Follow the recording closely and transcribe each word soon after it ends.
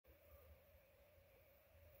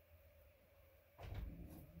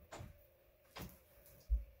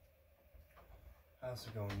How's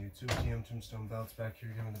it going, YouTube? TM Tombstone Belts back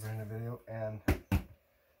here giving the brand new video, and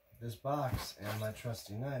this box and my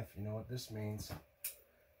trusty knife. You know what this means?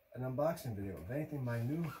 An unboxing video of anything, my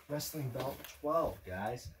new wrestling belt 12,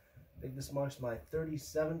 guys. I think this marks my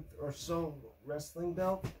 37th or so wrestling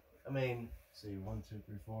belt. I mean, see, 1, 2,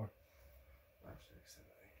 3, 4, 5, 6, 7,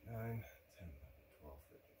 8, 9, 10, 11, 12,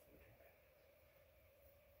 13, 14.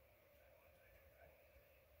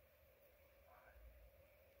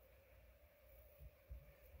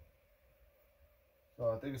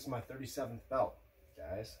 So I think it's my 37th belt,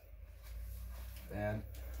 guys. And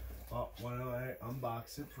well, why don't I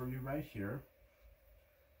unbox it for you right here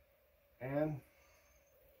and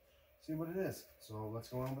see what it is. So let's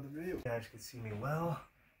go on with the review. You guys can see me well,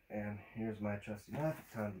 and here's my trusty knife.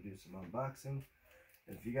 Time to do some unboxing.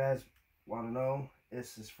 And if you guys want to know,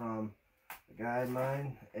 this is from a guy of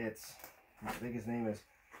mine. I think his name is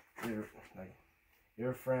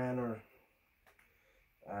your friend or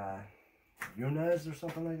Yunez or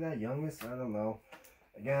something like that. Youngest, I don't know.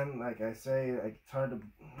 Again, like I say, it's hard to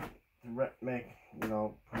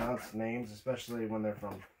pronounce names, especially when they're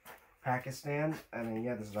from Pakistan. I mean,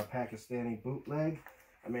 yeah, this is a Pakistani bootleg.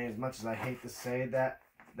 I mean, as much as I hate to say that,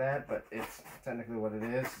 but it's technically what it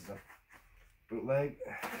is. It's a bootleg,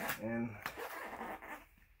 and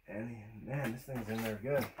man, this thing's in there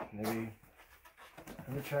good. Maybe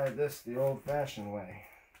let me try this the old-fashioned way.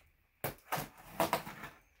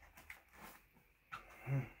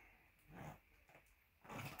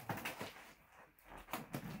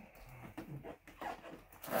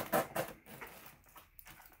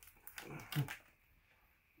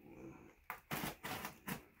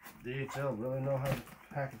 DHL really know how to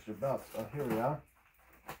package their belts. Oh, here we are.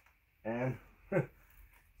 And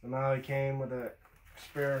somehow he came with a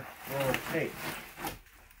spare roll of tape.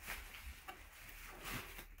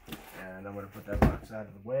 And I'm going to put that box out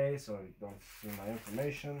of the way so you don't see my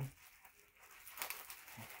information.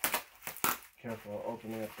 Careful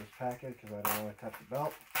opening up this package because I don't want to cut the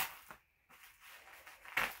belt.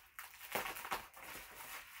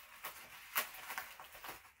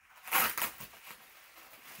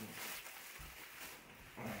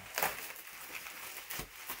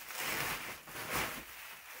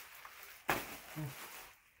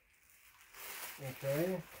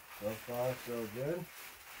 Okay, so far so good.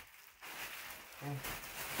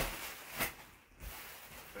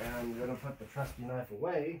 And I'm going to put the trusty knife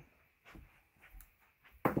away.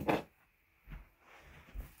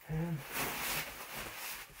 And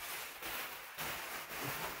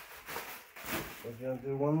we're going to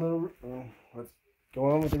do one little, let's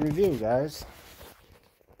go on with the review, guys.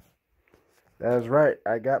 That is right,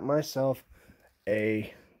 I got myself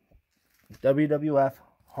a WWF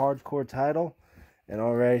hardcore title, and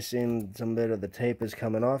already seeing some bit of the tape is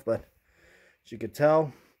coming off, but as you can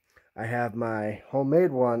tell, I have my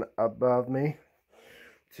homemade one above me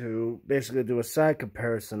to basically do a side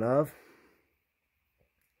comparison of.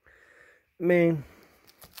 I mean,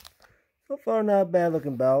 so far not a bad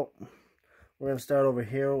looking belt. We're going to start over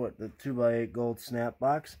here with the 2x8 gold snap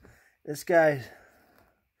box. This guy,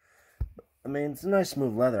 I mean, it's a nice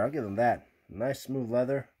smooth leather, I'll give him that. Nice smooth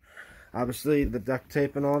leather. Obviously the duct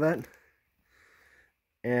tape and all that.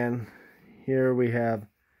 And here we have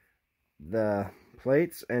the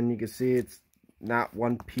plates, and you can see it's not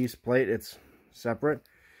one piece plate, it's separate.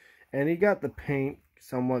 And you got the paint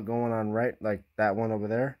somewhat going on right, like that one over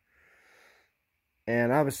there.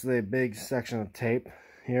 And obviously a big section of tape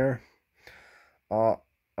here, all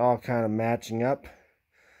kind of matching up.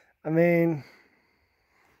 I mean,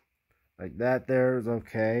 like that there is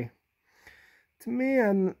okay. To me,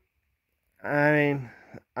 I'm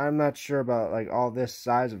not sure about like all this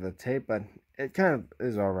size of the tape, but it kind of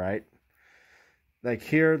is alright. Like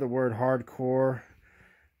here, the word hardcore,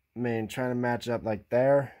 I mean, trying to match up like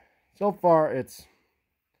there. So far, it's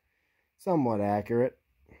somewhat accurate.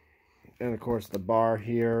 And of course, the bar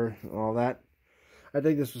here, and all that. I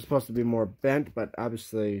think this was supposed to be more bent, but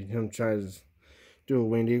obviously, him trying to do a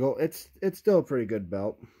winged eagle, it's still a pretty good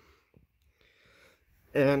belt.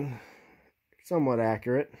 And somewhat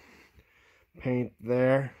accurate. Paint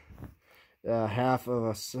there, half of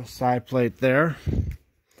a side plate there.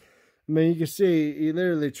 I mean, you can see he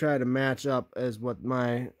literally tried to match up as what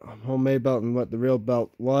my homemade belt and what the real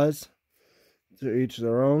belt was, to each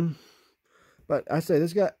their own. But I say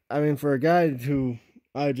this guy, I mean, for a guy who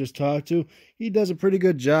I just talked to, he does a pretty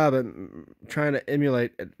good job at trying to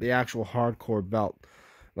emulate the actual hardcore belt.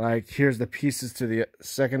 Like, here's the pieces to the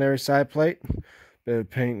secondary side plate, bit of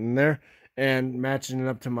paint in there, and matching it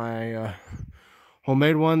up to my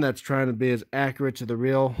homemade one that's trying to be as accurate to the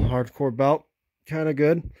real hardcore belt. Kind of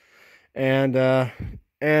good. And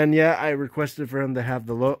And yeah, I requested for him to have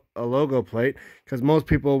a logo plate, because most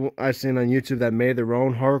people I've seen on YouTube that made their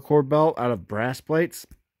own hardcore belt out of brass plates,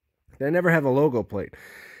 they never have a logo plate.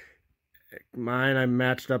 Mine I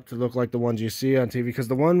matched up to look like the ones you see on TV, because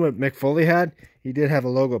the one that Mick Foley had, he did have a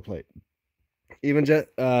logo plate. Even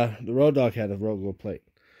the Road Dogg had a logo plate.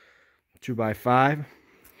 2x5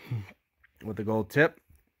 with the gold tip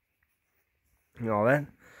and all that.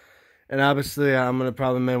 And obviously, I'm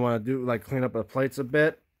gonna may want to do like clean up the plates a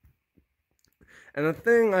bit. And the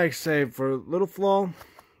thing I say for Little Flaw,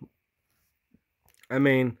 I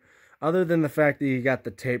mean, other than the fact that you got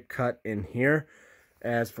the tape cut in here,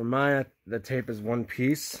 as for mine, the tape is one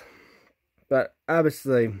piece. But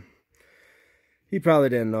obviously, he probably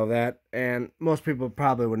didn't know that, and most people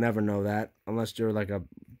probably would never know that unless you're like a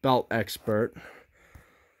belt expert.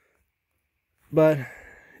 But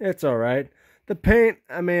it's all right. The paint,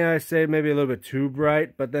 I mean, I say maybe a little bit too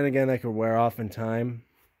bright, but then again, that could wear off in time.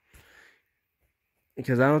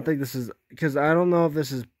 Because I don't think this is, because I don't know if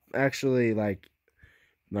this is actually like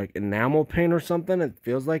enamel paint or something. It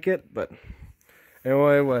feels like it, but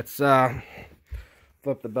anyway, let's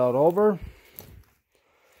flip the belt over.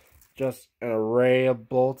 Just an array of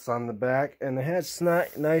bolts on the back, and it has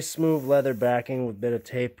nice smooth leather backing with a bit of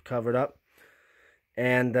tape covered up.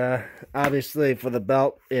 And obviously for the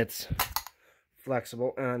belt, it's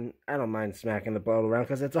flexible, and I don't mind smacking the belt around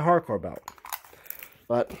because it's a hardcore belt.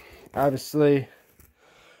 But obviously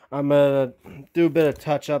I'm gonna do a bit of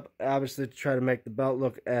touch up, obviously, to try to make the belt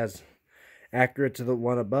look as accurate to the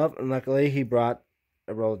one above. And luckily he brought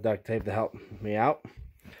a roll of duct tape to help me out.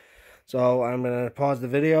 So I'm gonna pause the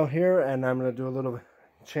video here, and I'm gonna do a little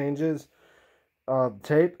changes of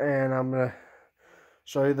tape, and I'm gonna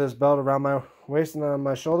show you this belt around my waist and on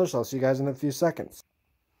my shoulders. So I'll see you guys in a few seconds.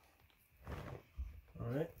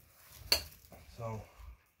 Alright, so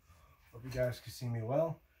hope you guys can see me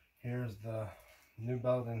well. Here's the new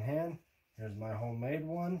belt in hand. Here's my homemade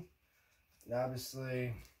one. And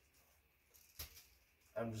obviously,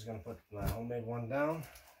 I'm just going to put my homemade one down.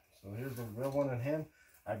 So here's the real one in hand.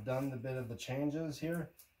 I've done the bit of the changes here.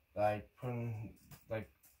 Like putting,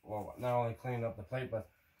 well, not only cleaning up the plate, but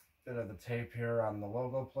a bit of the tape here on the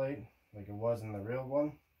logo plate, like it was in the real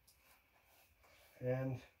one.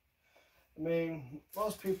 And I mean,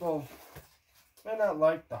 most people may not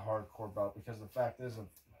like the hardcore belt, because the fact is,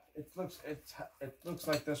 it looks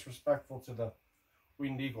like disrespectful to the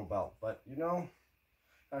Winged Eagle belt. But you know,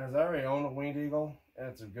 because I already own a Winged Eagle, and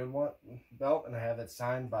it's a good one belt, and I have it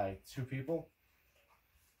signed by 2 people.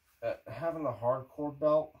 Having a hardcore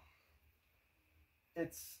belt,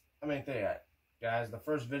 I mean, guys, the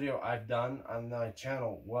first video I've done on my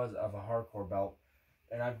channel was of a hardcore belt,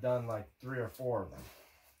 and I've done like 3 or 4 of them.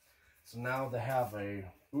 So now they have a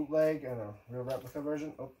bootleg and a real replica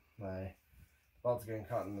version. Oh, my belt's getting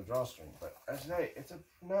caught in the drawstring. But I say, it's a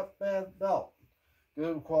not bad belt.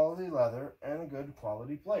 Good quality leather and good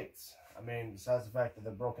quality plates. I mean, besides the fact that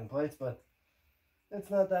they're broken plates, but it's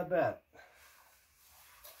not that bad.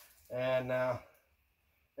 And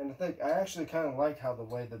the thing, I actually kind of like how the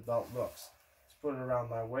way the belt looks. Let's put it around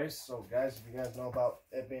my waist. So guys, if you guys know about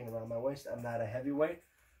it being around my waist, I'm not a heavyweight.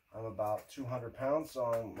 I'm about 200 pounds, so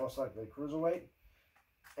I'm most likely a cruiserweight.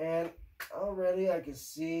 And already I can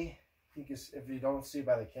see, if you don't see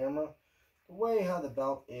by the camera, the way how the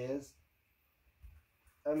belt is.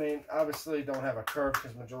 I mean, obviously don't have a curve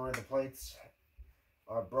because majority of the plates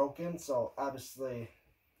are broken. So obviously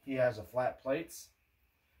he has a flat plates.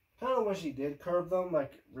 Kind of wish he did curve them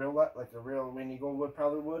like a real Winged Eagle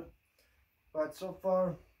would. But so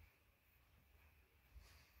far,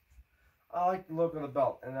 I like the look of the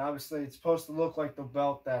belt. And obviously it's supposed to look like the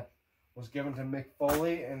belt that was given to Mick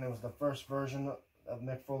Foley, and it was the first version that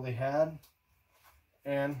Mick Foley had.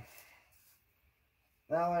 And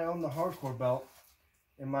now I own the hardcore belt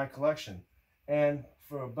in my collection. And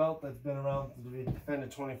for a belt that's been around to be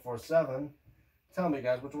defended 24/7, tell me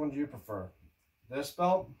guys, which one do you prefer? This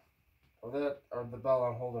belt or the belt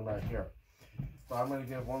I'm holding right here? So I'm going to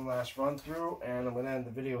give one last run through, and I'm going to end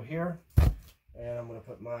the video here. And I'm going to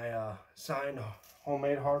put my signed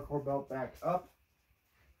homemade hardcore belt back up.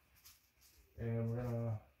 And we're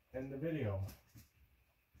going to end the video.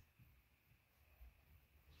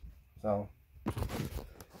 So,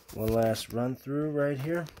 one last run through right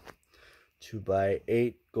here.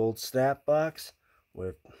 2x8 gold snap box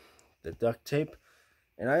with the duct tape.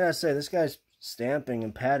 And I gotta say, this guy's stamping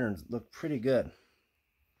and patterns look pretty good.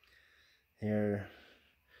 Here.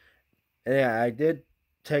 Yeah, I did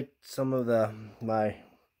take some of my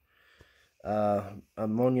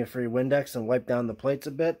ammonia-free Windex and wipe down the plates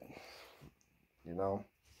a bit. You know.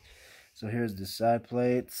 So here's the side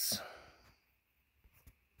plates.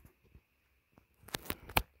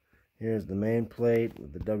 Here's the main plate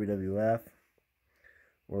with the WWF,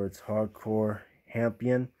 where it's hardcore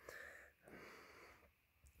Hampion.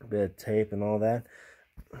 A bit of tape and all that.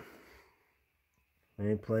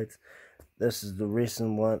 Main plates. This is the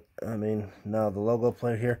recent one. Now the logo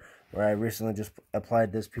plate here, where I recently just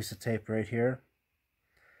applied this piece of tape right here.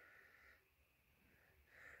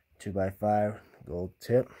 2x5 gold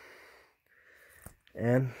tip.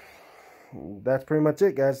 And that's pretty much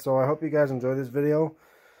it, guys. So I hope you guys enjoyed this video.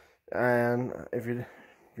 And if you're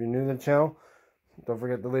new to the channel, don't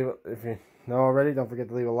forget to leave it. If you know already, don't forget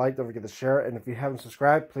to leave a like. Don't forget to share it. And if you haven't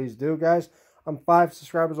subscribed, please do, guys. I'm 5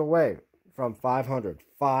 subscribers away from 500.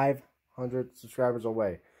 500 subscribers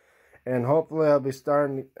away. And hopefully I'll be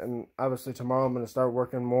starting, and obviously tomorrow I'm going to start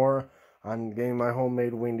working more on getting my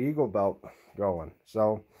homemade Winged Eagle belt going.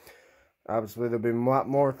 So obviously there'll be a lot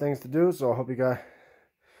more things to do. So I hope you guys,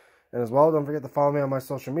 and as well, don't forget to follow me on my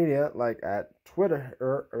social media, like at Twitter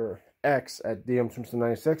or X at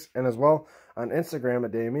DMTombstone96, and as well on Instagram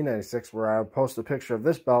at DME96, where I'll post a picture of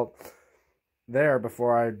this belt there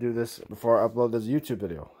before I upload this YouTube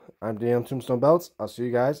video. I'm DM Tombstone Belts. I'll see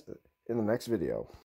you guys in the next video.